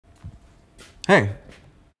Hey,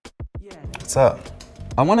 What's up?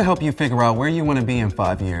 I want to help you figure out where you want to be in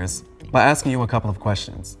 5 years by asking you a couple of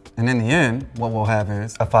questions. And in the end, what we'll have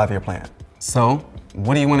is A 5-year plan. so,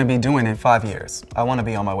 what do you want to be doing in 5 years. I want to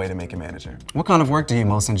be on my way to making manager. What kind of work do you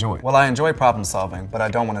most enjoy? Well, I enjoy problem solving, but I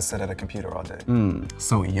don't want to sit at a computer all day.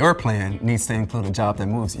 So your plan needs to include a job that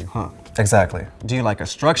moves you, huh? Exactly. Do you like a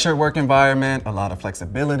structured work environment, a lot of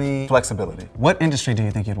flexibility? Flexibility. What industry do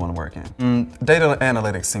you think you'd want to work in? Data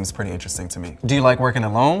analytics seems pretty interesting to me. Do you like working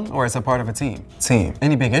alone or as a part of a team? Team.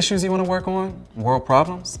 Any big issues you want to work on? World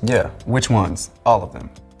problems? Yeah. Which ones? All of them.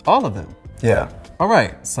 All of them. Yeah. All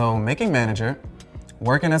right, so making manager,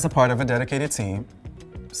 working as a part of a dedicated team,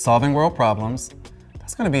 solving world problems,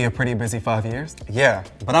 that's gonna be a pretty busy 5 years. Yeah,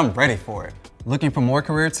 but I'm ready for it. Looking for more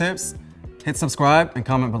career tips? Hit subscribe and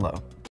comment below.